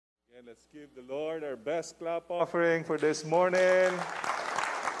And let's give the Lord our best clap offering for this morning.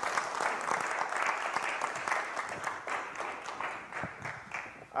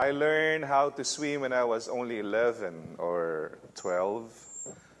 I learned how to swim when I was only 11 or 12.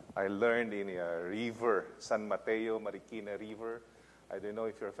 I learned in a river, San Mateo, Marikina River. I don't know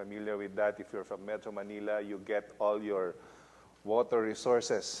if you're familiar with that. If you're from Metro Manila, you get all your water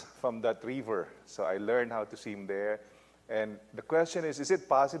resources from that river. So I learned how to swim there. And the question is it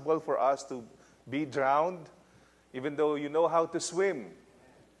possible for us to be drowned even though you know how to swim?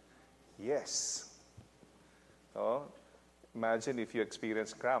 Yes. Oh, imagine if you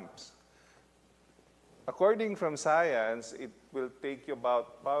experience cramps. According from science, it will take you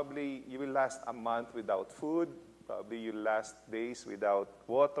about, probably you will last a month without food, probably you'll last days without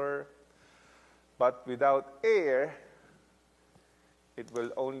water, but without air, it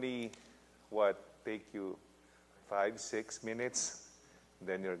will only, take you 5-6 minutes,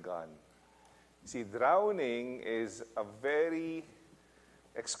 then you're gone. See, drowning is a very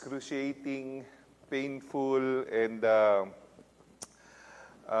excruciating, painful, and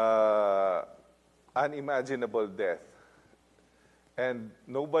unimaginable death. And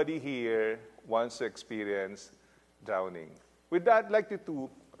nobody here wants to experience drowning. With that, I'd like to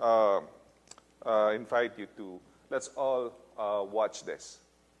invite you to, let's all watch this.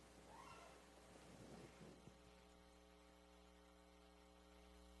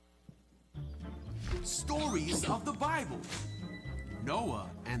 Stories of the Bible. Noah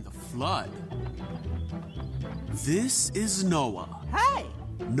and the flood. This is Noah. Hey!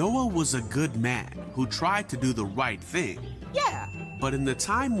 Noah was a good man who tried to do the right thing. Yeah! But in the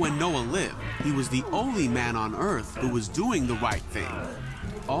time when Noah lived, he was the only man on earth who was doing the right thing.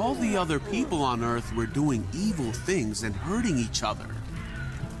 All the other people on earth were doing evil things and hurting each other.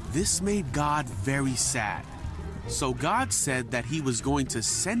 This made God very sad. So God said that he was going to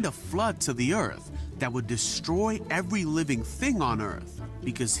send a flood to the earth that would destroy every living thing on earth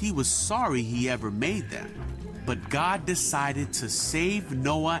because he was sorry he ever made them. But God decided to save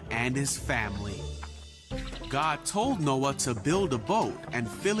Noah and his family. God told Noah to build a boat and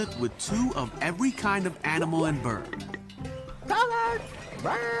fill it with 2 of every kind of animal and bird. Colors,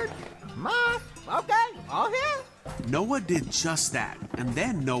 birds, moss, okay, all here. Noah did just that, and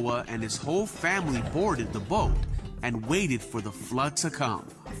then Noah and his whole family boarded the boat and waited for the flood to come.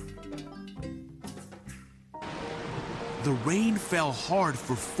 The rain fell hard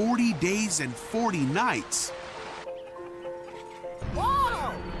for 40 days and 40 nights.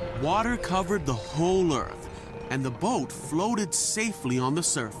 Whoa! Water covered the whole earth, and the boat floated safely on the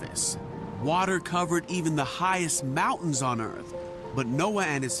surface. Water covered even the highest mountains on earth, but Noah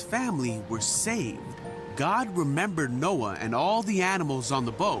and his family were saved. God remembered Noah and all the animals on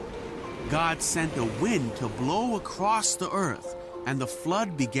the boat. God sent a wind to blow across the earth, and the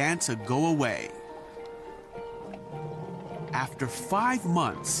flood began to go away. After 5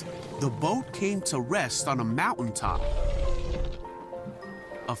 months, the boat came to rest on a mountaintop.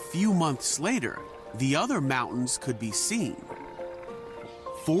 A few months later, the other mountains could be seen.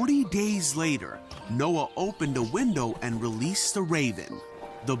 40 days later, Noah opened a window and released a raven.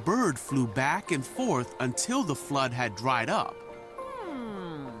 The bird flew back and forth until the flood had dried up.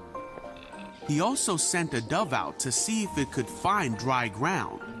 He also sent a dove out to see if it could find dry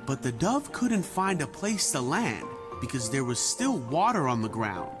ground, but the dove couldn't find a place to land because there was still water on the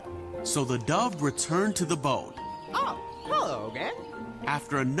ground. So the dove returned to the boat. Oh, hello again.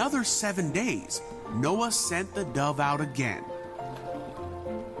 After another 7 days, Noah sent the dove out again.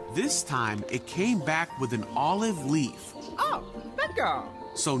 This time, it came back with an olive leaf. Oh, bingo.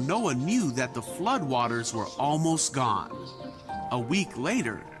 So Noah knew that the floodwaters were almost gone. A week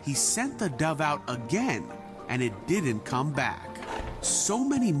later, he sent the dove out again, and it didn't come back. So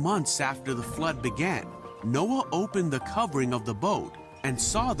many months after the flood began, Noah opened the covering of the boat and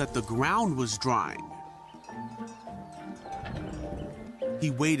saw that the ground was drying. He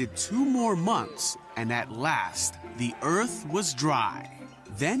waited 2 more months, and at last, the earth was dry.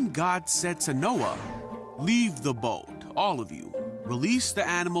 Then God said to Noah, "Leave the boat, all of you. Release the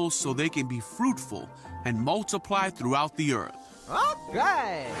animals so they can be fruitful and multiply throughout the earth."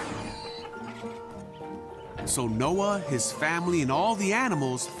 Okay. So Noah, his family, and all the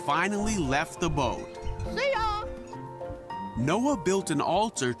animals finally left the boat. See ya. Noah built an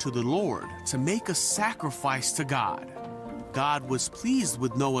altar to the Lord to make a sacrifice to God. God was pleased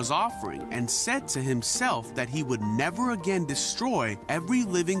with Noah's offering and said to himself that he would never again destroy every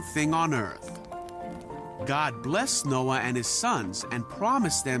living thing on earth. God blessed Noah and his sons and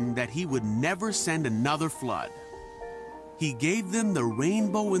promised them that he would never send another flood. He gave them the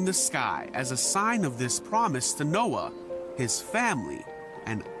rainbow in the sky as a sign of this promise to Noah, his family,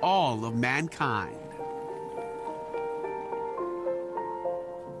 and all of mankind.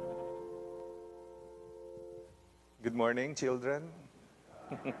 Good morning, children.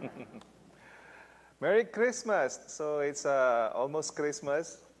 Merry Christmas. So it's almost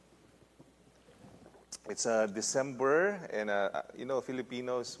Christmas. It's December, and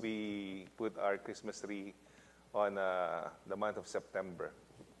Filipinos, we put our Christmas tree on the month of September.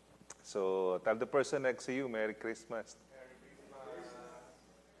 So tell the person next to you, Merry Christmas. Merry Christmas.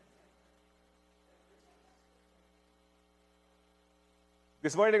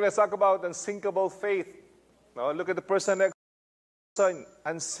 This morning, let's talk about unsinkable faith. Now, look at the person next to you,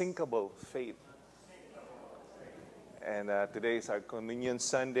 unsinkable faith. And today is our Communion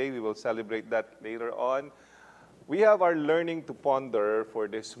Sunday. We will celebrate that later on. We have our learning to ponder for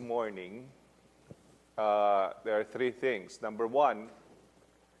this morning. There are three things. Number one,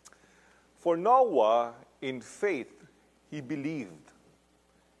 for Noah, in faith, he believed.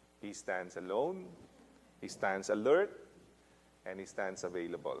 He stands alone, he stands alert, and he stands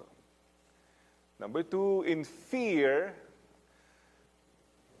available. Number two, in fear,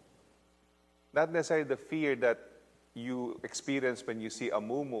 not necessarily the fear that you experience when you see a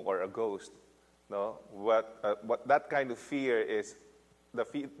mumu or a ghost. No, what that kind of fear is,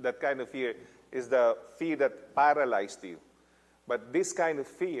 that kind of fear is the fear that paralyzed you. But this kind of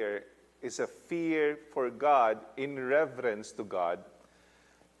fear is a fear for God, in reverence to God.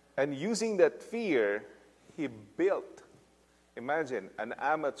 And using that fear, he built. Imagine, an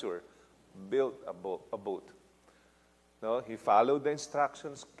amateur built a boat. No, he followed the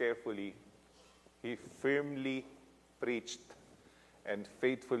instructions carefully. He firmly preached and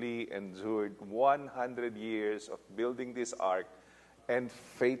faithfully endured 100 years of building this ark and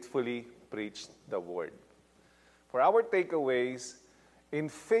faithfully preached the word. For our takeaways, in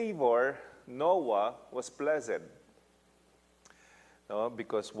favor, Noah was pleasant. No,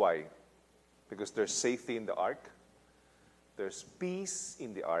 because why? Because there's safety in the ark, there's peace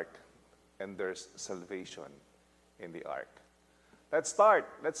in the ark, and there's salvation in the ark. Let's start.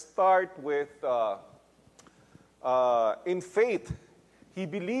 Let's start with in faith, he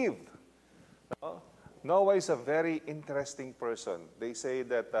believed. Noah is a very interesting person. They say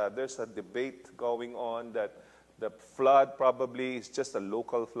that there's a debate going on that the flood probably is just a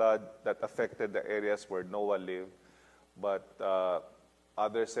local flood that affected the areas where Noah lived. But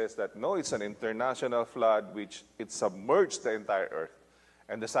others says that no, it's an international flood which it submerged the entire earth.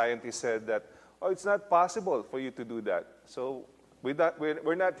 And the scientists said that, oh, it's not possible for you to do that. So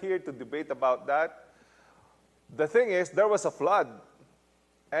we're not here to debate about that. The thing is, there was a flood.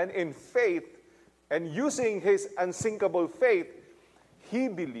 And in faith, and using his unsinkable faith, he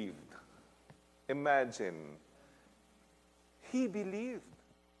believed. Imagine. He believed.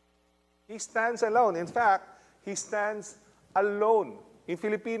 He stands alone. In fact, he stands alone. In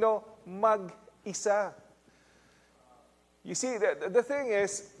Filipino, mag-isa. You see, the thing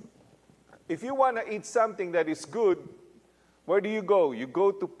is, if you want to eat something that is good, where do you go? You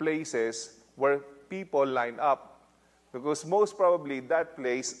go to places where people line up. Because most probably that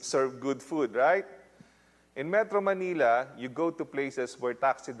place serves good food, right? In Metro Manila, you go to places where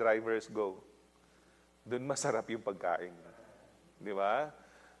taxi drivers go. Doon masarap yung pagkain. Di ba?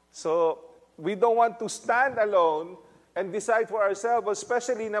 So, we don't want to stand alone and decide for ourselves,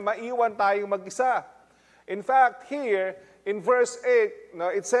 especially na maiwan tayong mag-isa. In fact, here, in verse 8,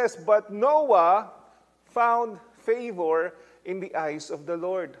 it says, but Noah found favor in the eyes of the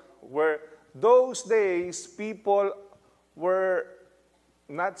Lord. Where those days, people were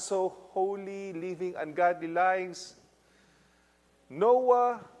not so holy, living ungodly lives.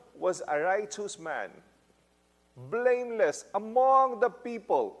 Noah was a righteous man, blameless among the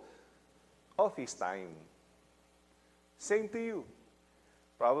people of his time. Same to you.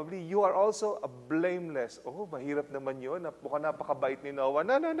 Probably you are also a blameless. Oh, mahirap naman yun. Mukhang napakabait ni Noah.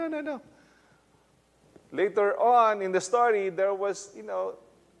 No. Later on in the story, there was,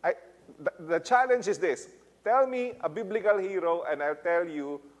 the challenge is this. Tell me a biblical hero and I'll tell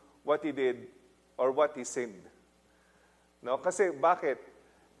you what he did or what he sinned. No, kasi bakit?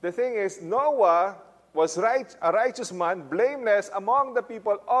 The thing is, Noah was a righteous man, blameless among the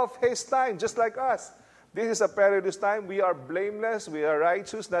people of his time, just like us. This is a perilous time. We are blameless, we are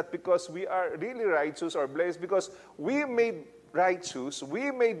righteous, not because we are really righteous or blameless, because we made righteous, we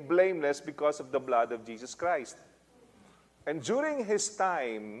made blameless because of the blood of Jesus Christ. And during his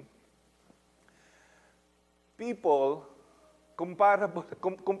time, people, compared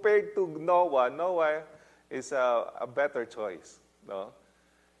to Noah is a better choice. No?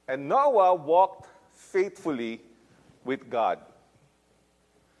 And Noah walked faithfully with God.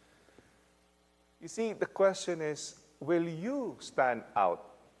 You see, the question is, will you stand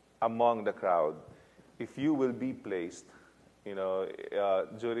out among the crowd if you will be placed,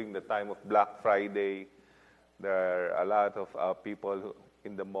 during the time of Black Friday? There are a lot of people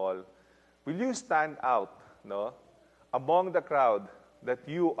in the mall. Will you stand out, no, among the crowd that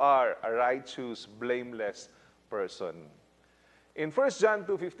you are a righteous, blameless person? In 1 John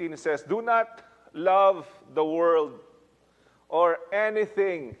 2:15 it says, "Do not love the world or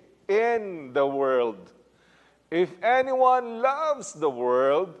anything in the world. If anyone loves the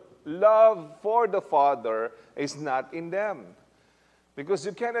world, love for the Father is not in them." Because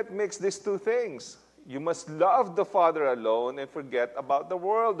you cannot mix these two things. You must love the Father alone and forget about the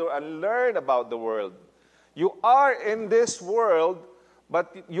world or unlearn about the world. You are in this world, but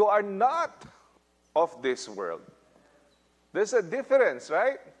you are not of this world. There's a difference,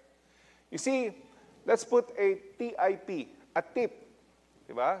 right? You see, let's put a TIP, a tip.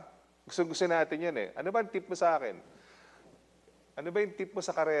 Diba? Gusto natin yan eh. Ano ba ang tip mo sa akin? Ano ba yung tip mo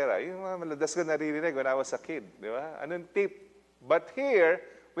sa karera? Yung mga maladas ko naririnig when I was a kid. Diba? Anong tip? But here,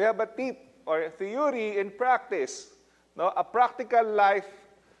 we have a tip or theory in practice. No? A practical life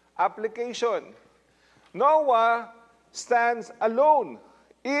application. Noah stands alone.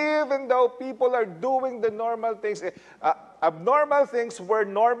 Even though people are doing the normal things, abnormal things were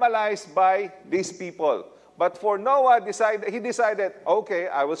normalized by these people. But for Noah, he decided, okay,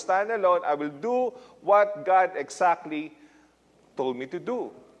 I will stand alone. I will do what God exactly told me to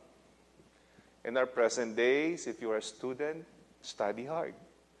do. In our present days, if you are a student, study hard.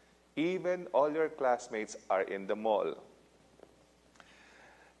 Even all your classmates are in the mall.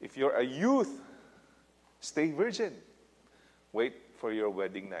 If you're a youth, stay virgin. Wait for your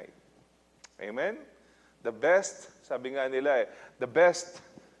wedding night. Amen? The best, sabi nga nila, the best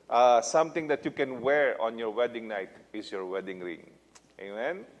something that you can wear on your wedding night is your wedding ring.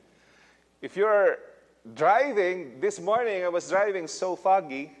 Amen? If you're driving, this morning I was driving so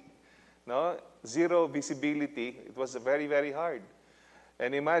foggy, no? Zero visibility. It was very, very hard.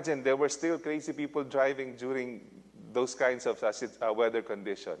 And imagine, there were still crazy people driving during those kinds of weather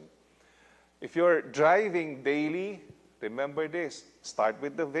condition. If you're driving daily, remember this. Start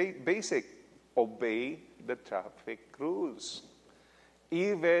with the basic. Obey the traffic rules.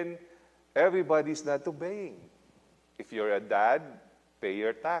 Even everybody's not obeying. If you're a dad, pay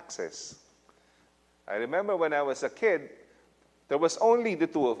your taxes. I remember when I was a kid, there was only the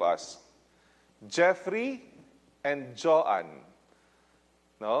two of us, Jeffrey and Joanne.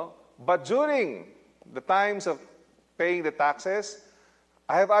 No? But during the times of paying the taxes,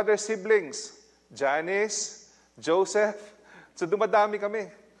 I have other siblings, Janice, Joseph. So dumadami kami.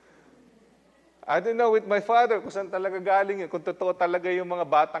 I don't know with my father kung saan talaga galing yun, kung totoo talaga yung mga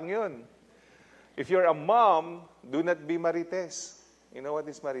batang yun. If you're a mom, do not be marites. You know what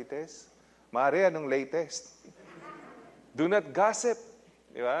is marites? Mare, anong latest? Do not gossip.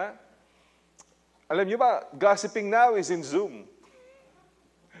 Di ba? Alam niyo ba, gossiping now is in Zoom.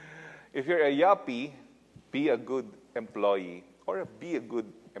 If you're a yuppie, be a good employee or be a good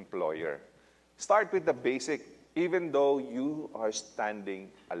employer. Start with the basic, even though you are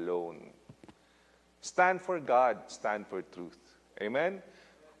standing alone. Stand for God, stand for truth. Amen?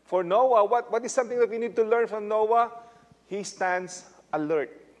 For Noah, what is something that we need to learn from Noah? He stands alert.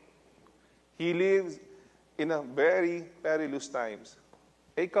 He lives in a very perilous times.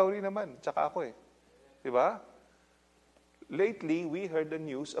 Ikaw rin naman, tsaka ako eh. Diba? Lately, we heard the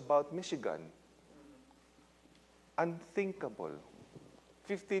news about Michigan. Unthinkable.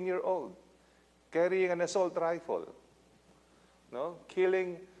 15-year-old carrying an assault rifle. No?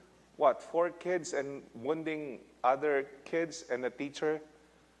 Killing, 4 kids and wounding other kids and a teacher?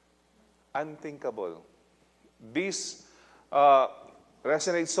 Unthinkable. This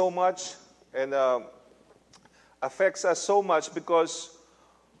resonates so much and affects us so much because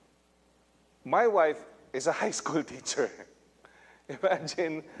my wife is a high school teacher.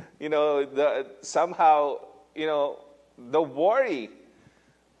 Imagine, somehow, the worry.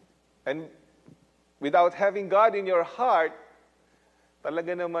 And without having God in your heart,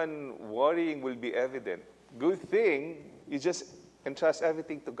 talaga naman worrying will be evident. Good thing, you just entrust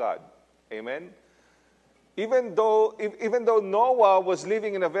everything to God. Amen? Even though Noah was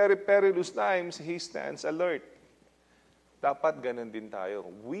living in a very perilous times, he stands alert. Dapat ganun din tayo.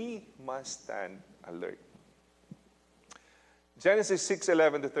 We must stand alert. Genesis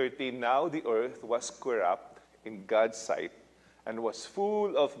 6:11-13, now the earth was corrupt in God's sight and was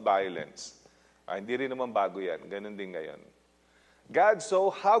full of violence. Hindi rin naman bago yan. Ganun din ngayon. God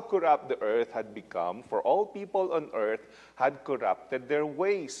saw how corrupt the earth had become, for all people on earth had corrupted their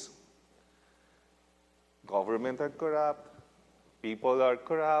ways. Government are corrupt. People are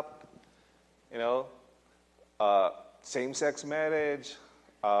corrupt. same-sex marriage,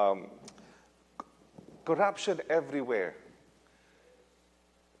 um, corruption everywhere.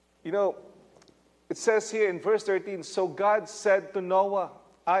 You know, it says here in verse 13, so God said to Noah,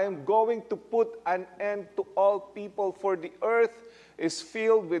 I am going to put an end to all people, for the earth is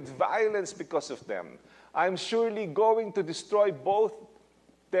filled with violence because of them. I am surely going to destroy both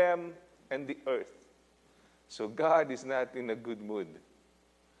them and the earth. So God is not in a good mood.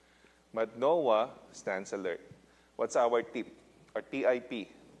 But Noah stands alert. What's our tip? Or TIP,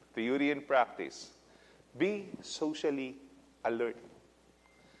 theory and practice. Be socially alert.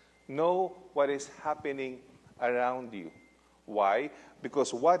 Know what is happening around you. Why?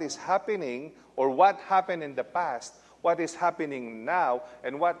 Because what is happening, or what happened in the past, what is happening now,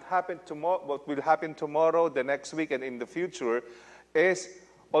 and what happened tomorrow, what will happen tomorrow, the next week, and in the future, is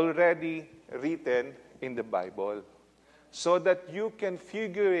already written in the Bible, so that you can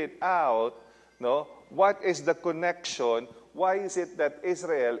figure it out. No, what is the connection? Why is it that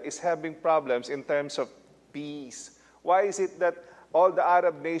Israel is having problems in terms of peace? Why is it that all the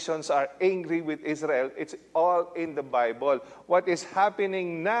Arab nations are angry with Israel? It's all in the Bible. What is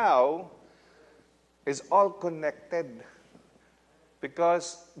happening now is all connected,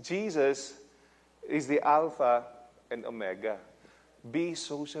 because Jesus is the Alpha and Omega. Be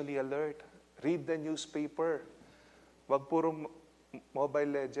socially alert. Read the newspaper. Wag puro Mobile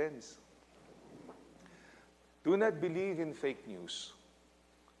Legends. Do not believe in fake news.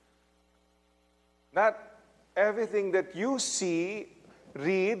 Not everything that you see,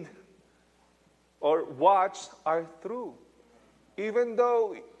 read, or watch are true. Even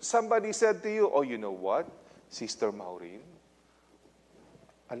though somebody said to you, oh, you know what, Sister Maureen,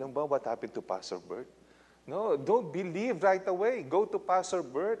 alam ba what happened to Pastor Bert? No, don't believe right away. Go to Pastor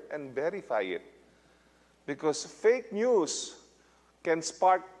Bert and verify it. Because fake news can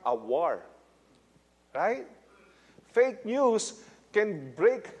spark a war. Right? Fake news can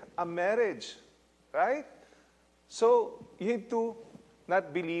break a marriage. Right? So, you need to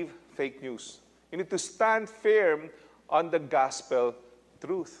not believe fake news. You need to stand firm on the gospel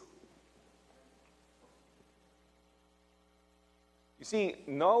truth. You see,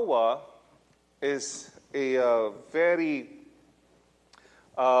 Noah is a very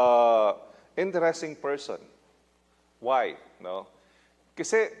interesting person. Why? No?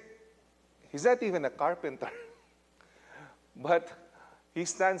 Kasi he's not even a carpenter. But he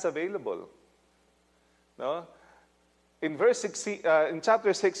stands available. No? In in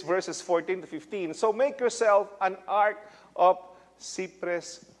chapter 6, verses 14 to 15, so make yourself an ark of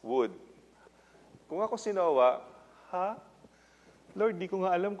cypress wood. Kung ako si Noah, Lord, di ko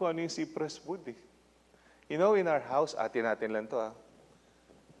nga alam kung ano yung cypress wood eh. You know, in our house, atin natin lang to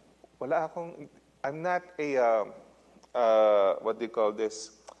I'm not a, what do you call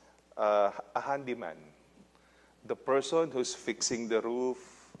this? A handyman. The person who's fixing the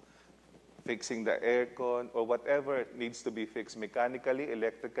roof, fixing the aircon, or whatever needs to be fixed mechanically,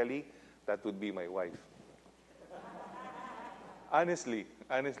 electrically, that would be my wife. Honestly,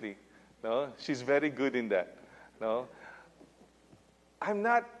 no, she's very good in that. No, I'm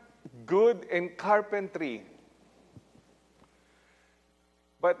not good in carpentry,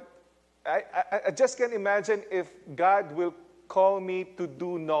 but I just can imagine if God will call me to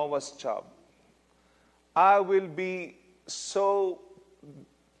do Noah's job. I will be so.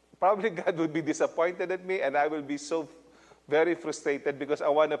 Probably God would be disappointed at me, and I will be so very frustrated because I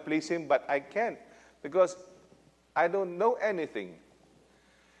want to please Him, but I can't because I don't know anything.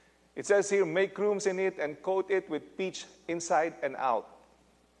 It says here, make rooms in it and coat it with pitch inside and out.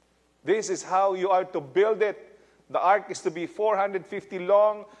 This is how you are to build it. The ark is to be 450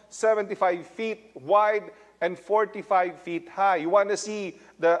 long, 75 feet wide, and 45 feet high. You want to see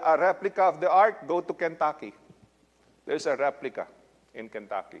a replica of the ark? Go to Kentucky. There's a replica in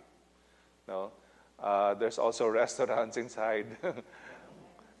Kentucky. No? There's also restaurants inside.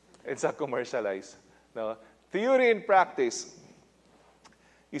 It's a commercialized. No? Theory and practice.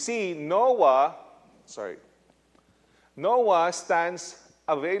 You see, Noah stands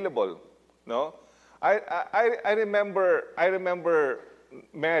available. No? I remember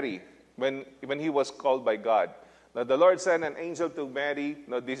Mary when he was called by God. Now, the Lord sent an angel to Mary.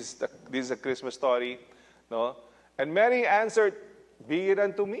 No, this is a Christmas story. No? And Mary answered, be it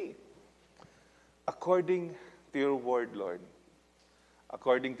unto me, according to your word, Lord,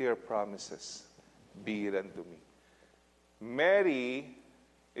 according to your promises, be it unto me. Mary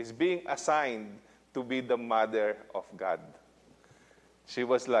is being assigned to be the mother of God. She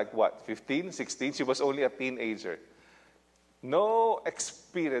was like, what, 15, 16? She was only a teenager. No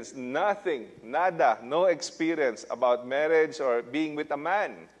experience, nothing, nada, no experience about marriage or being with a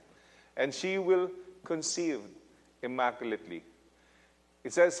man. And she will conceive immaculately.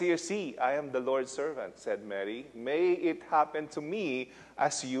 It says here, "See, I am the Lord's servant," said Mary. "May it happen to me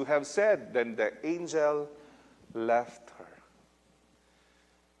as you have said." Then the angel left her.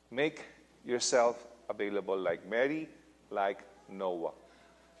 Make yourself available like Mary, like Noah.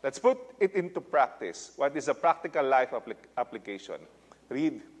 Let's put it into practice. What is a practical life application?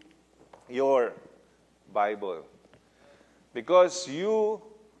 Read your Bible. Because you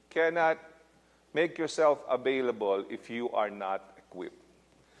cannot make yourself available if you are not equipped.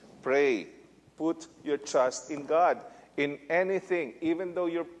 Pray. Put your trust in God. In anything, even though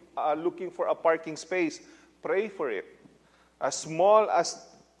you're looking for a parking space, pray for it. As small, as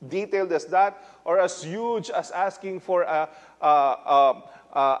detailed as that, or as huge as asking for a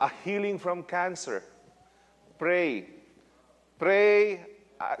healing from cancer. Pray. Pray,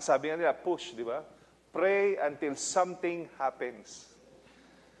 sabi nga nila, push, di ba? Pray until something happens.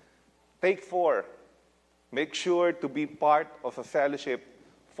 Take 4. Make sure to be part of a fellowship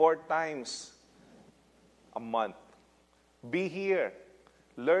 4 times a month. Be here.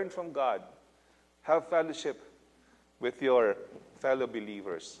 Learn from God. Have fellowship with your fellow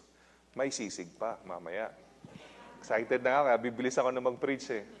believers. May sisig pa mamaya. Excited na ako. Bibilis ako na mag-preach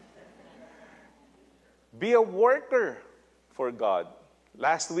eh. Be a worker for God.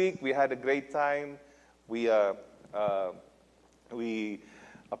 Last week, we had a great time. We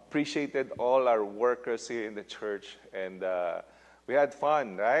appreciated all our workers here in the church. And we had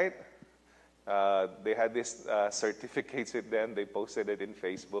fun, right? They had these certificates with them. They posted it in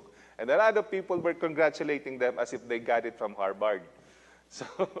Facebook. And a lot of people were congratulating them as if they got it from Harvard. So,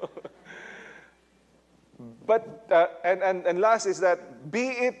 but, and last is that, be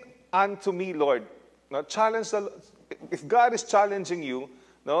it unto me, Lord. Now, challenge if God is challenging you,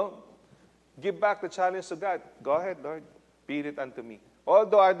 no, give back the challenge to God. Go ahead, Lord. Be it unto me.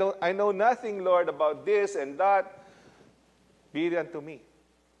 Although I know nothing, Lord, about this and that, be it unto me.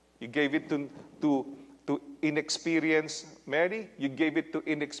 You gave it to inexperienced Mary. You gave it to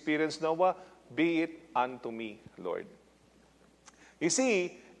inexperienced Noah. Be it unto me, Lord. You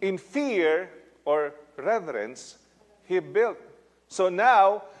see, in fear or reverence, he built. So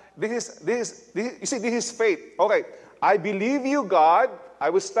now, this is faith. Okay, I believe you, God. I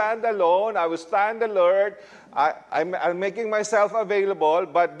will stand alone. I will stand alert. I'm making myself available.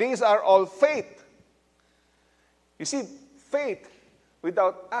 But these are all faith. You see, faith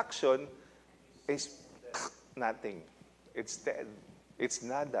without action is nothing. It's dead. It's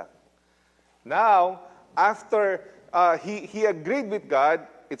nada. Now, after he agreed with God,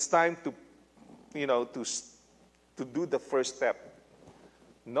 it's time to do the first step.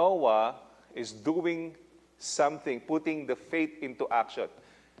 Noah is doing something, putting the faith into action.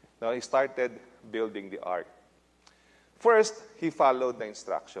 Now, he started building the ark. First, he followed the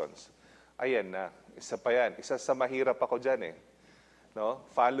instructions. Ayan na. Isa pa yan. Isa sa mahirap ako dyan eh. No?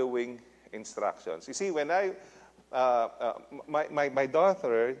 Following instructions. You see, when my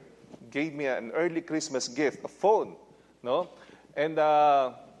daughter gave me an early Christmas gift, a phone, no? And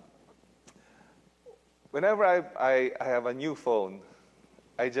whenever I have a new phone,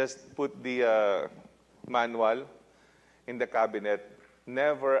 I just put the manual in the cabinet.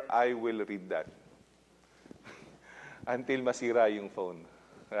 Never I will read that until masira yung phone,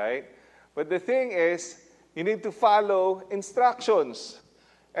 right? But the thing is, you need to follow instructions.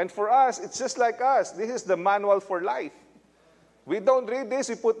 And for us, it's just like us. This is the manual for life. We don't read this,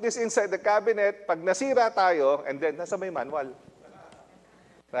 we put this inside the cabinet. Pag nasira tayo, and then nasa may manual.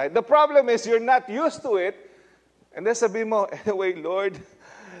 Right? The problem is, you're not used to it. And then sabi mo, anyway, Lord,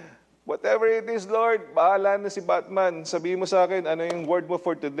 whatever it is, Lord, bahala na si Batman. Sabi mo sa akin, ano yung word mo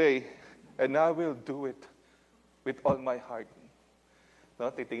for today? And I will do it with all my heart.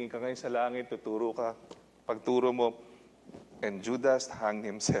 No? Titingin ka ngayon sa langit, tuturo ka. Pagturo mo, and Judas hanged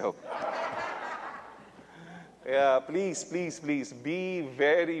himself. Yeah, please, please, please, be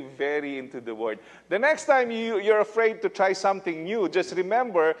very, very into the Word. The next time you're afraid to try something new, just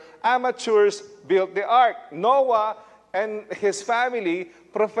remember, amateurs built the ark. Noah and his family,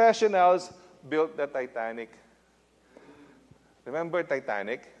 professionals, built the Titanic. Remember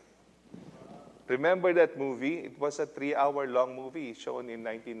Titanic? Remember that movie? It was a 3-hour-long movie shown in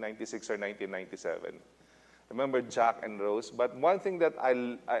 1996 or 1997. Remember Jack and Rose? But one thing that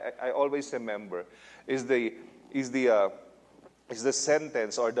I always remember is the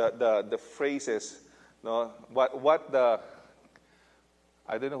sentence or the phrases. No,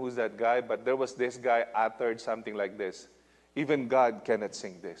 I don't know who's that guy, but there was this guy uttered something like this: "Even God cannot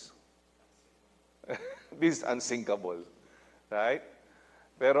sing this." This is unsinkable, right?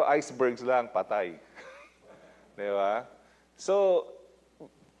 Pero icebergs lang, patay. Diba? So,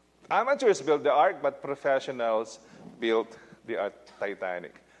 amateurs build the ark, but professionals built the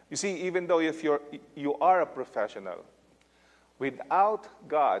Titanic. You see, even though if you are a professional, without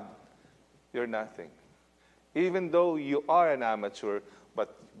God, you're nothing. Even though you are an amateur,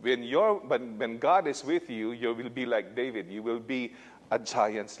 but when God is with you, you will be like David. You will be a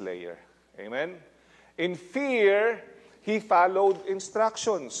giant slayer. Amen? In fear, he followed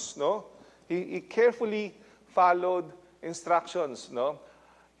instructions. No, he carefully followed instructions. No,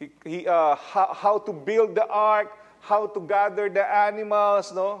 how to build the ark, how to gather the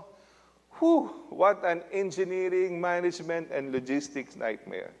animals. No, what an engineering, management, and logistics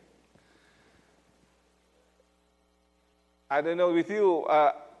nightmare. I don't know with you,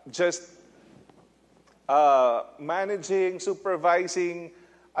 just managing, supervising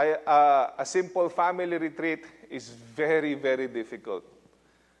a simple family retreat is very, very difficult.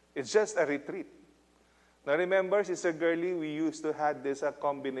 It's just a retreat. Now remember, Sister Girlie, we used to have this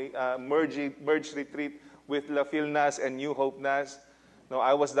merged retreat with La Filnas and New Hope Nas. No,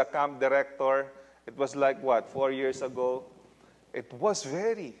 I was the camp director. It was like, 4 years ago? It was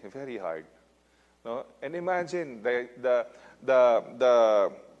very, very hard. No? And imagine the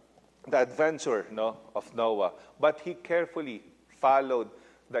adventure, no, of Noah. But he carefully followed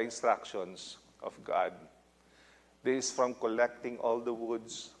the instructions of God. This is from collecting all the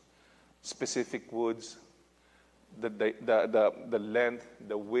woods, specific woods, the length,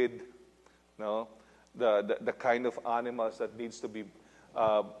 the width, no, the kind of animals that needs to be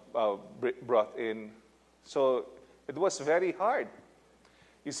brought in. So it was very hard.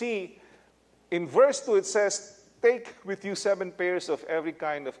 You see, in verse 2 it says, "Take with you 7 pairs of every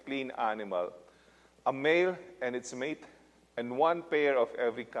kind of clean animal, a male and its mate, and 1 pair of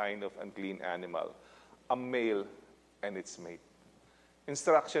every kind of unclean animal, a male and its mate."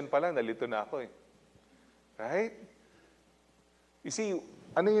 Instruction pala, nalito na ako eh. Right? You see,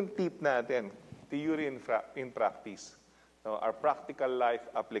 ano yung tip natin? Theory in practice. No, our practical life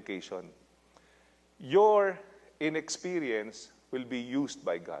application. Your inexperience will be used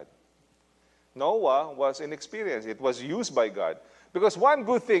by God. Noah was inexperienced. It was used by God. Because one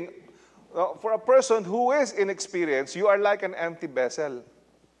good thing, for a person who is inexperienced, you are like an empty vessel.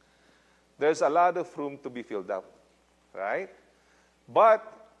 There's a lot of room to be filled up. Right? But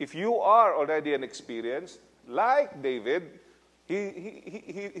if you are already an experienced, like David,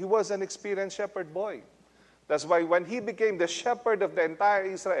 he was an experienced shepherd boy. That's why when he became the shepherd of the entire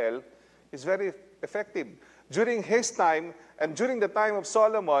Israel, he's very effective. During his time, and during the time of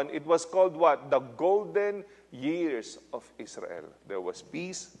Solomon, it was called what? The golden years of Israel. There was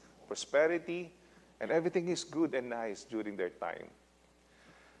peace, prosperity, and everything is good and nice during their time.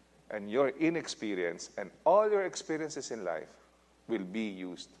 And your inexperience and all your experiences in life will be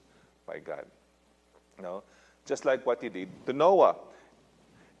used by God. No? Just like what he did to Noah.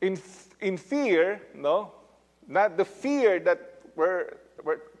 In fear, no? Not the fear that we're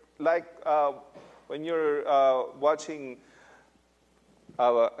like when you're watching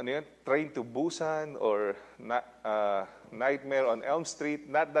Train to Busan or Nightmare on Elm Street,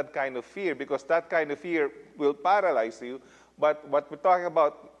 not that kind of fear, because that kind of fear will paralyze you. But what we're talking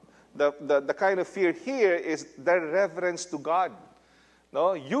about, the kind of fear here is the reverence to God.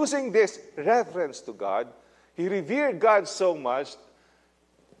 No? Using this reverence to God, he revered God so much,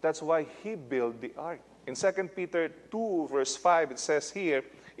 that's why he built the ark. In 2 Peter 2, verse 5, it says here,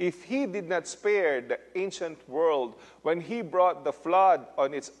 "If he did not spare the ancient world when he brought the flood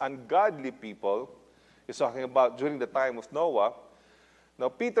on its ungodly people," he's talking about during the time of Noah. Now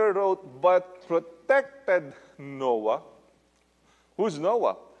Peter wrote, "But protected Noah." Who's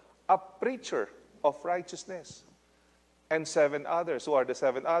Noah? A preacher of righteousness. And 7 others. Who are the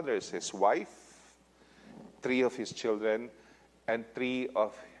 7 others? His wife, 3 of his children, and 3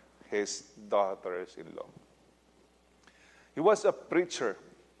 of his daughters-in-law. He was a preacher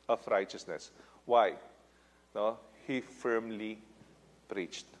of righteousness. Why? No, he firmly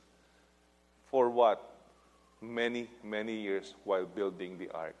preached. For what? Many, many years while building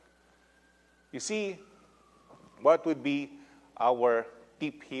the ark. You see, what would be our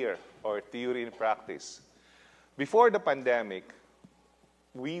tip here, or theory in practice? Before the pandemic,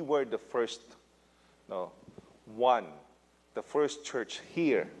 we were the first, the first church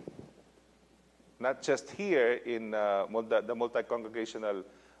here. Not just here in the multi-congregational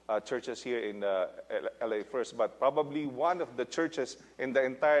churches here in LA first, but probably one of the churches in the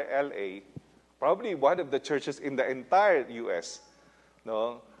entire LA, probably one of the churches in the entire US.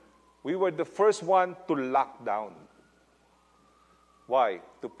 No, we were the first one to lock down. Why?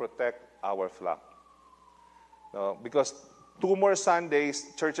 To protect our flock. No, because 2 more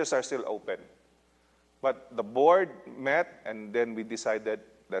Sundays, churches are still open. But the board met, and then we decided,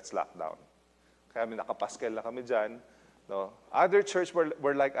 let's lock down. Kami nakapaskel na kami dyan. No? Other church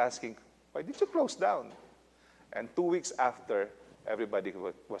were like asking, why did you close down? And 2 weeks after, everybody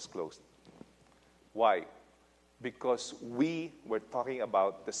was closed. Why? Because we were talking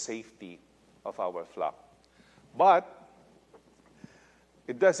about the safety of our flock. But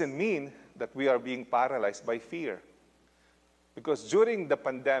it doesn't mean that we are being paralyzed by fear. Because during the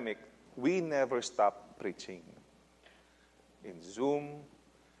pandemic, we never stopped preaching. In Zoom,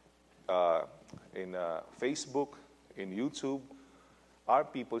 in Facebook, in YouTube, our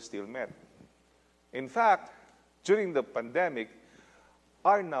people still met. In fact, during the pandemic,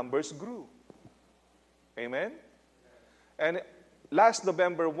 our numbers grew. Amen? And last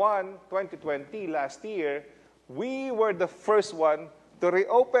November 1, 2020, last year, we were the first one to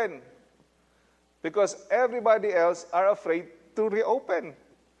reopen because everybody else are afraid to reopen.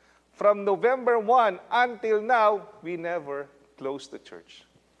 From November 1 until now, we never closed the church.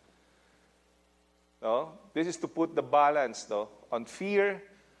 No? This is to put the balance, no, on fear.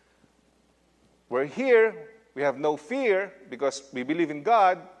 We're here, we have no fear because we believe in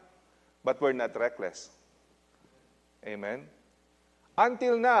God, but we're not reckless. Amen?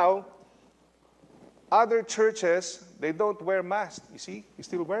 Until now, other churches, they don't wear masks. You see, you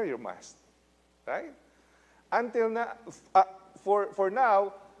still wear your mask. Right? Until now, for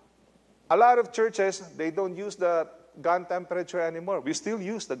now, a lot of churches, they don't use the gun temperature anymore. We still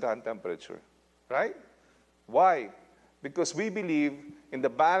use the gun temperature. Right? Why? Because we believe in the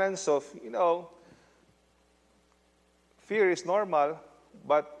balance of, fear is normal,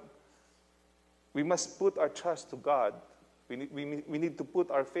 but we must put our trust to God. We need to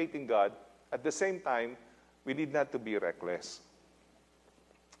put our faith in God. At the same time, we need not to be reckless.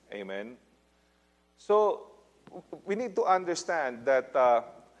 Amen? So, we need to understand that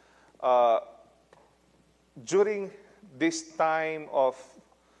during this time of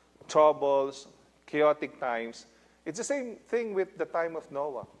troubles, chaotic times, it's the same thing with the time of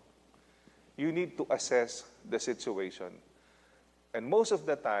Noah. You need to assess the situation. And most of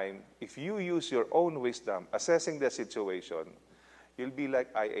the time, if you use your own wisdom assessing the situation, you'll be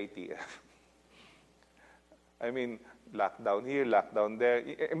like IATF. I mean, lockdown here, lockdown there.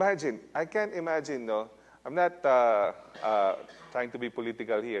 Imagine, I can't imagine, no? I'm not trying to be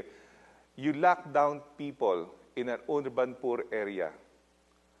political here. You lock down people in an urban poor area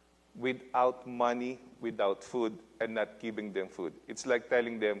without money, without food, and not giving them food. It's like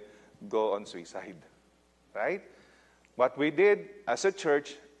telling them, go on suicide, right? What we did as a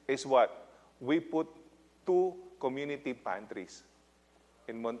church is what? We put 2 community pantries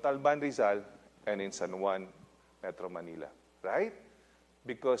in Montalban, Rizal, and in San Juan, Metro Manila, right?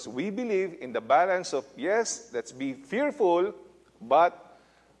 Because we believe in the balance of, yes, let's be fearful, but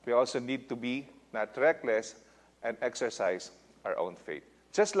we also need to be not reckless and exercise our own faith.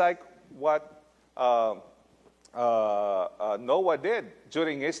 Just like what Noah did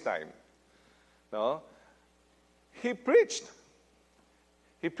during his time. No? He preached.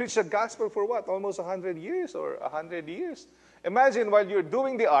 He preached the gospel for what? Almost 100 years or 100 years. Imagine while you're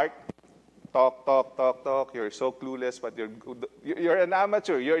doing the ark, talk. You're so clueless, but you're an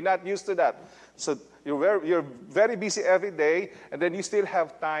amateur. You're not used to that. So you're very busy every day, and then you still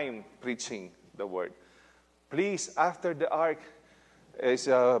have time preaching the word. Please, after the ark is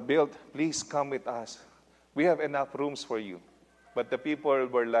built, please come with us. We have enough rooms for you. But the people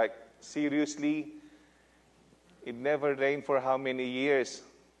were like, seriously? It never rained for how many years?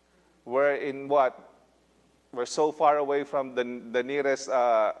 We're in what? We're so far away from the nearest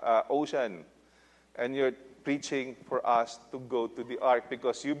ocean. And you're preaching for us to go to the ark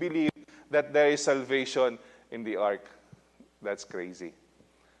because you believe that there is salvation in the ark. That's crazy.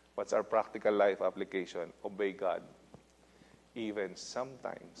 What's our practical life application? Obey God. Even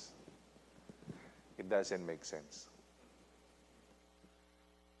sometimes, it doesn't make sense.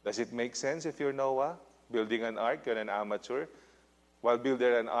 Does it make sense if you're Noah, building an ark, you're an amateur? While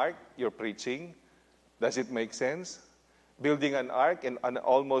building an ark, you're preaching. Does it make sense? Building an ark in an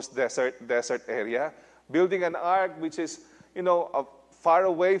almost desert area. Building an ark which is, far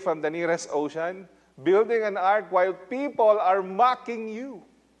away from the nearest ocean. Building an ark while people are mocking you.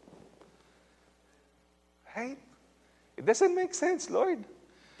 Right? It doesn't make sense, Lord.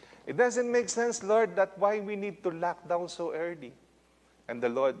 It doesn't make sense, Lord, that's why we need to lock down so early. And the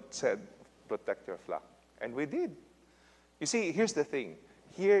Lord said, protect your flock. And we did. You see, here's the thing.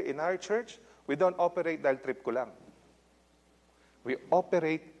 Here in our church, we don't operate dahil trip ko lang. We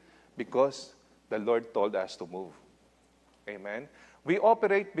operate because the Lord told us to move. Amen? We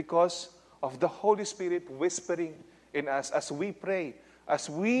operate because of the Holy Spirit whispering in us as we pray. As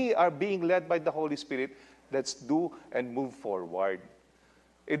we are being led by the Holy Spirit, let's do and move forward.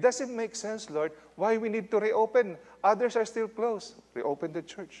 It doesn't make sense, Lord, why we need to reopen. Others are still closed. Reopen the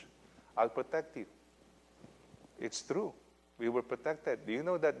church. I'll protect you. It's true. We were protected. Do you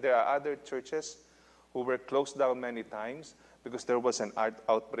know that there are other churches who were closed down many times because there was an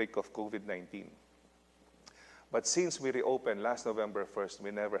outbreak of COVID-19? But since we reopened last November 1st,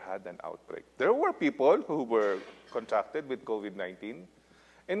 we never had an outbreak. There were people who were contracted with COVID-19.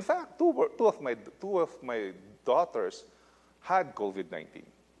 In fact, two of my daughters had COVID-19.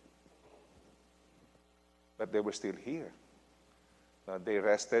 But they were still here. They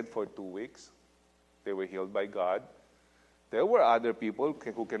rested for 2 weeks. They were healed by God. There were other people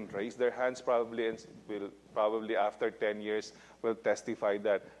who can raise their hands probably and will probably after 10 years will testify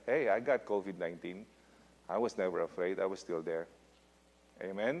that, hey, I got COVID-19. I was never afraid. I was still there.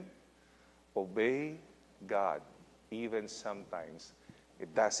 Amen? Obey God. Even sometimes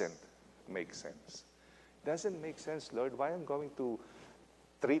it doesn't make sense. It doesn't make sense, Lord. Why I'm going to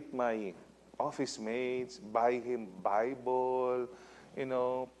treat my office mates, buy him Bible,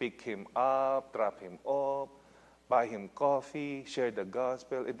 pick him up, drop him off, buy him coffee, share the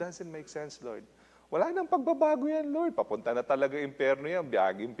gospel. It doesn't make sense, Lord. Wala nang pagbabago yan, Lord. Papunta na talaga impyerno yan.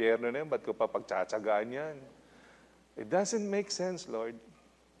 Biyag impyerno na yan. Ba't ko pa pagtsatsagaan yan? It doesn't make sense, Lord.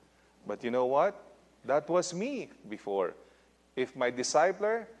 But you know what? That was me before. If my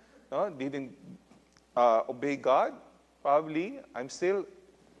discipler didn't obey God, probably I'm still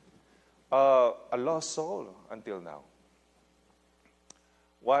a lost soul until now.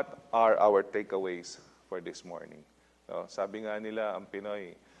 What are our takeaways for this morning? Sabi nga nila, ang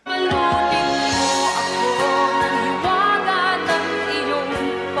Pinoy, Malutin mo ako ng hiwaga ng iyong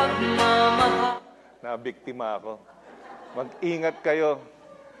pagmamahal. Nabiktima ako. Mag-ingat kayo.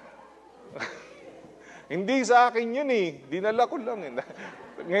 Hindi sa akin yun eh. Dinala ko lang eh.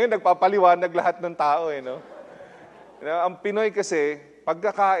 Ngayon nagpapaliwanag lahat ng tao eh. No? Ang Pinoy kasi,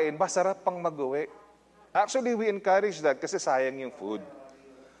 pagkakain, masarap pang mag-uwi. Actually, we encourage that kasi sayang yung food.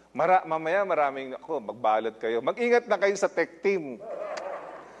 Mamaya maraming, magbalot kayo. Mag-ingat na kayo sa tech team.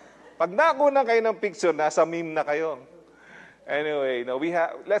 Pag nakunan kayo ng picture, nasa meme na kayo. Anyway,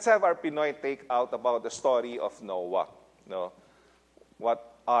 let's have our Pinoy take out about the story of Noah.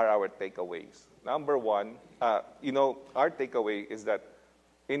 What are our takeaways? Number one, our takeaway is that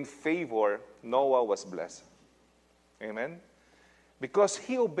in favor, Noah was blessed. Amen? Because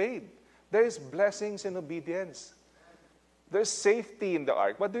he obeyed. There is blessings in obedience. There's safety in the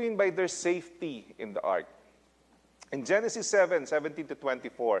ark. What do you mean by there's safety in the ark? In Genesis 7:17 to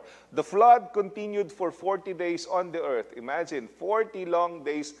 24, the flood continued for 40 days on the earth. Imagine, 40 long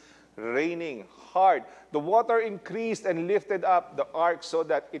days raining hard. The water increased and lifted up the ark so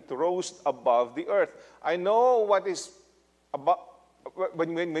that it rose above the earth. I know what is about,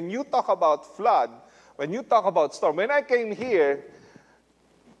 when you talk about flood, when you talk about storm. When I came here,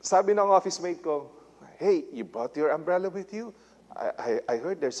 sabi ng office mate ko, hey, you brought your umbrella with you? I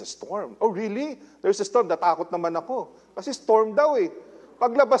heard there's a storm. Oh, really? There's a storm. Natakot naman ako. Kasi storm daw eh.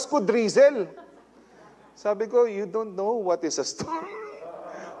 Paglabas ko, drizzle. Sabi ko, you don't know what is a storm.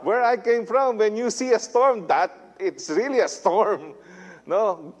 Where I came from, when you see a storm, it's really a storm.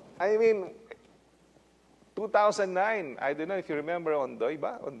 No? I mean, 2009, I don't know if you remember Ondoy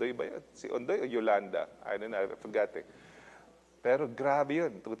ba? Ondoy ba yun? Si Ondoy o Yolanda? I don't know, I forgot eh. Pero grabe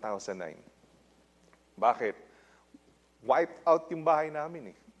yun, 2009. Bakit? Wiped out yung bahay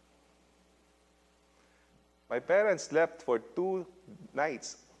namin eh. My parents slept for 2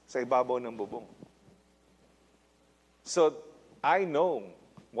 nights sa ibabaw ng bubong. So, I know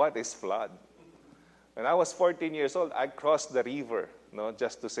what is flood. When I was 14 years old, I crossed the river,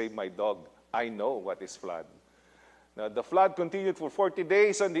 just to save my dog. I know what is flood. Now, the flood continued for 40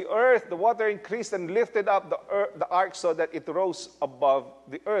 days on the earth. The water increased and lifted up the ark so that it rose above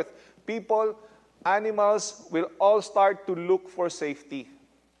the earth. People, animals will all start to look for safety.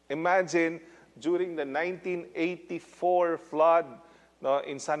 Imagine, during the 1984 flood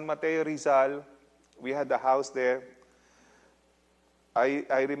in San Mateo, Rizal, we had a house there.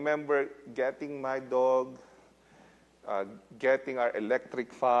 I remember getting my dog, getting our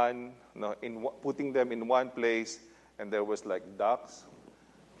electric fan, putting them in one place, and there was like ducks,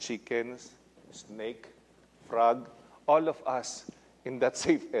 chickens, snake, frog, all of us in that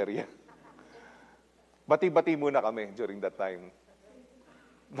safe area. Bati-bati muna kami during that time.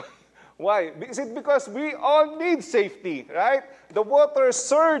 Why? Is it because we all need safety, right? The water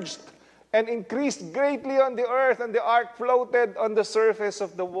surged and increased greatly on the earth, and the ark floated on the surface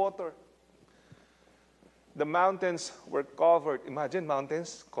of the water. The mountains were covered. Imagine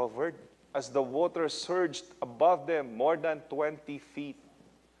mountains covered as the water surged above them more than 20 feet.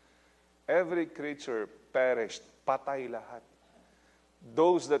 Every creature perished. Patay lahat.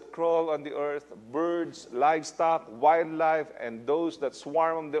 those that crawl on the earth, birds, livestock, wildlife, and those that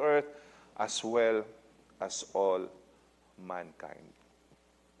swarm on the earth, as well as all mankind.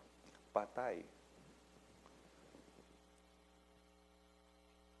 Patay.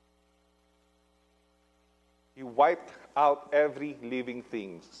 He wiped out every living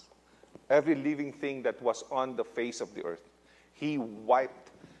thing that was on the face of the earth. He wiped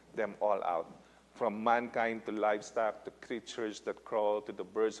them all out, from mankind to livestock to creatures that crawl to the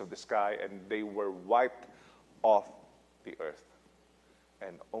birds of the sky, and they were wiped off the earth.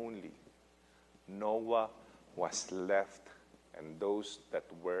 And only Noah was left, and those that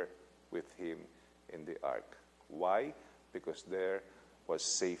were with him in the ark. Why? Because there was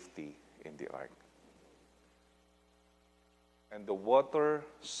safety in the ark. And the water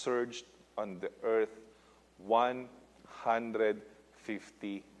surged on the earth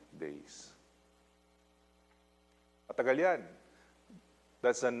 150 days. Matagal yan.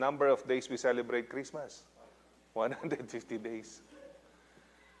 That's the number of days we celebrate Christmas. 150 days.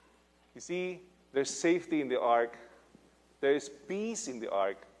 You see, there's safety in the ark, there is peace in the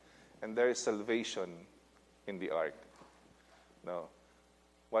ark, and there is salvation in the ark. Now,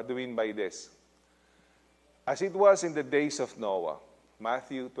 what do we mean by this? As it was in the days of Noah,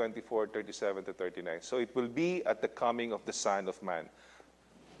 Matthew 24:37-39. So it will be at the coming of the Son of Man.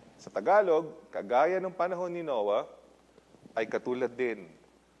 Sa Tagalog, kagaya ng panahon ni Noah, ay katulad din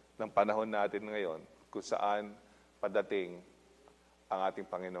ng panahon natin ngayon, kung saan padating ang ating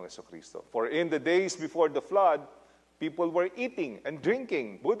Panginoong Jesucristo. For in the days before the flood, people were eating and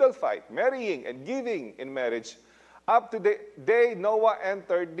drinking, budal fight, marrying and giving in marriage, up to the day Noah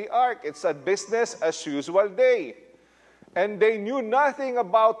entered the ark. It's a business as usual day. And they knew nothing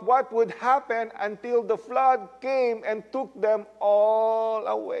about what would happen until the flood came and took them all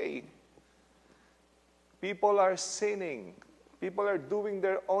away. People are sinning. People are doing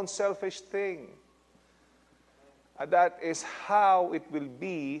their own selfish thing. And that is how it will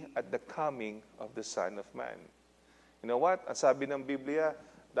be at the coming of the Son of Man. You know what? Ang sabi ng Biblia,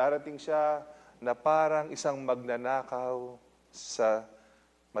 darating siya na parang isang magnanakaw sa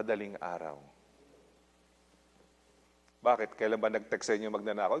madaling araw. Bakit? Kailan ba nag-text sa inyo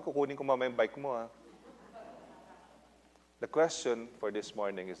magnanakaw? Kukunin ko mamaya yung bike mo, ha? The question for this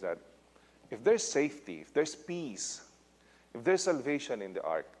morning is that, if there's safety, if there's peace, if there's salvation in the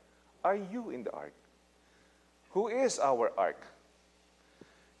ark, are you in the ark? Who is our ark?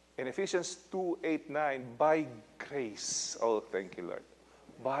 In Ephesians 2:8-9, by grace. Oh, thank you, Lord.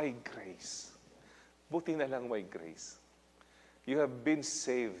 By grace. Buti na lang may grace. You have been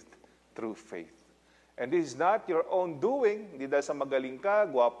saved through faith. And this is not your own doing. Hindi dahil sa magaling ka,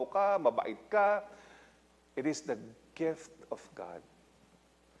 gwapo ka, mabait ka. It is the gift of God.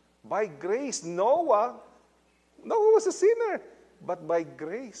 By grace, Noah was a sinner. But by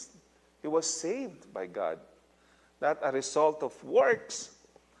grace, he was saved by God. Not a result of works,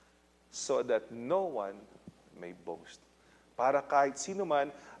 so that no one may boast. Para kahit sino man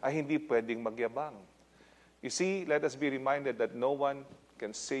ay hindi pwedeng magyabang. You see, let us be reminded that no one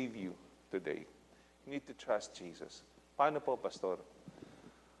can save you today. You need to trust Jesus. Paano po, Pastor?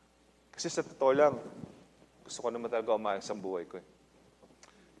 Kasi sa totoo lang, gusto ko naman talaga umayos ang buhay ko.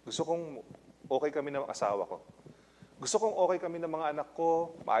 Gusto kong okay kami ng asawa ko. Gusto kong okay kami ng mga anak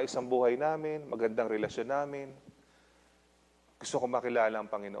ko, maayos ang buhay namin, magandang relasyon namin. Gusto kong makilala ang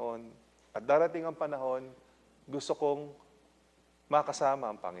Panginoon. At darating ang panahon, gusto kong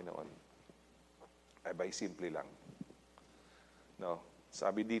makasama ang Panginoon. Ay, by simple lang. No.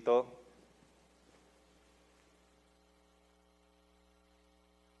 Sabi dito,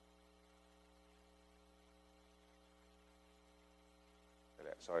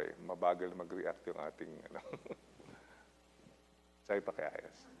 sorry, mabagal mag-react yung ating, sorry,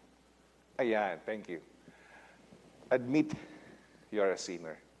 pakiayos. Ayan, thank you. Admit you're a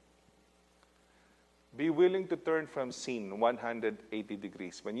sinner. Be willing to turn from sin 180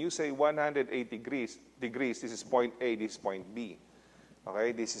 degrees. When you say 180 degrees, this is point A, this is point B.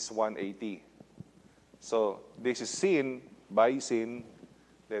 Okay, this is 180. So, this is sin, by sin,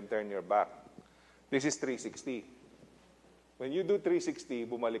 then turn your back. This is 360. When you do 360,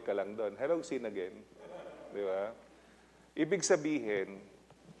 bumalik ka lang doon. Hello, sin again. Di ba?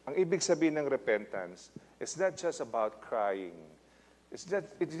 Ang ibig sabihin ng repentance, it's not just about crying. It's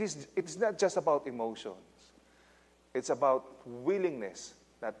not just about emotions. It's about willingness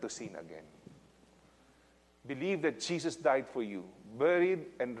not to sin again. Believe that Jesus died for you,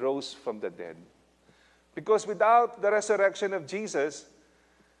 buried and rose from the dead. Because without the resurrection of Jesus,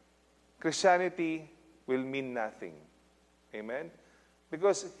 Christianity will mean nothing. Amen?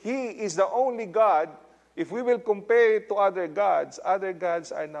 Because He is the only God If we will compare it to other gods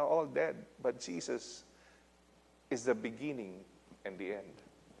are now all dead. But Jesus is the beginning and the end.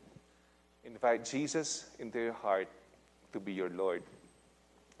 Invite Jesus into your heart to be your Lord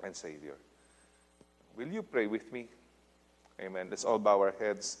and Savior. Will you pray with me? Amen. Let's all bow our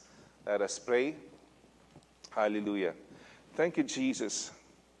heads. Let us pray. Hallelujah. Thank you, Jesus.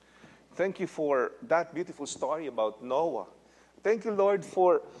 Thank you for that beautiful story about Noah. Thank you, Lord,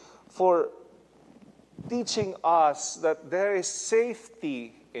 for teaching us that there is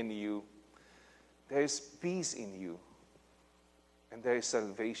safety in you. There is peace in you. And there is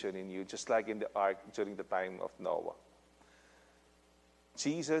salvation in you, just like in the ark during the time of Noah.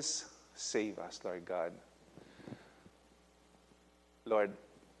 Jesus, save us, Lord God. Lord,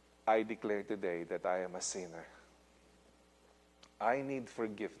 I declare today that I am a sinner. I need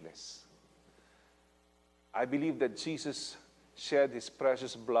forgiveness. I believe that Jesus shed his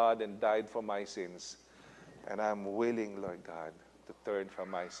precious blood and died for my sins. And I'm willing, Lord God, to turn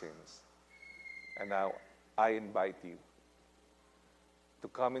from my sins. And now I invite you to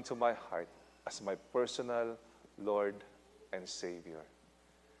come into my heart as my personal Lord and Savior.